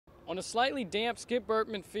On a slightly damp Skip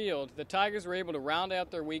Bertman field, the Tigers were able to round out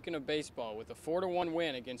their weekend of baseball with a 4-1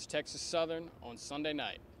 win against Texas Southern on Sunday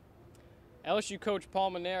night. LSU coach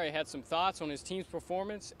Paul Mainieri had some thoughts on his team's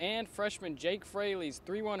performance and freshman Jake Fraley's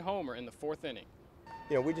 3-run homer in the fourth inning.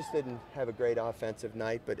 You know, we just didn't have a great offensive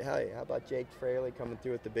night, but hey, how about Jake Fraley coming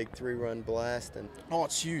through with the big 3-run blast? Oh,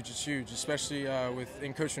 it's huge, especially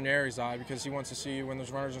in Coach Mainieri's eye, because he wants to see you when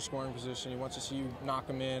there's runners in scoring position. He wants to see you knock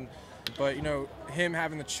them in. But, you know, him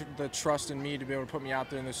having the trust in me to be able to put me out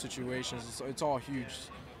there in those situations, it's all huge.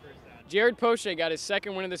 Jared Poche got his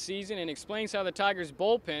second win of the season and explains how the Tigers'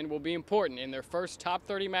 bullpen will be important in their first top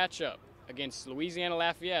 30 matchup against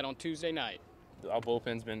Louisiana-Lafayette on Tuesday night. Our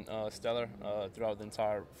bullpen's been stellar throughout the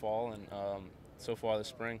entire fall and so far this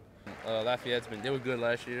spring. Lafayette's they were good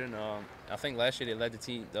last year, and I think last year they led the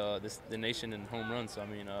team, the nation in home runs. So I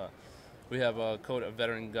mean, we have a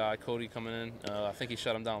veteran guy, Cody, coming in. I think he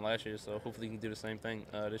shut him down last year, so hopefully he can do the same thing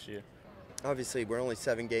this year. Obviously, we're only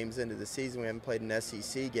 7 games into the season. We haven't played an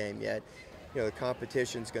SEC game yet. You know, the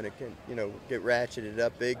competition's going to, get ratcheted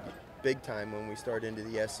up big time when we start into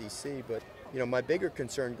the SEC. But you know, my bigger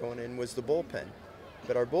concern going in was the bullpen.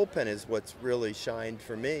 But our bullpen is what's really shined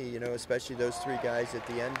for me. You know, especially those 3 guys at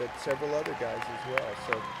the end, but several other guys as well.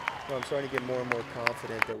 So you know, I'm starting to get more and more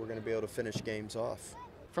confident that we're going to be able to finish games off.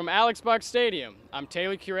 From Alex Buck Stadium, I'm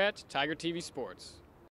Taylor Curet, Tiger TV Sports.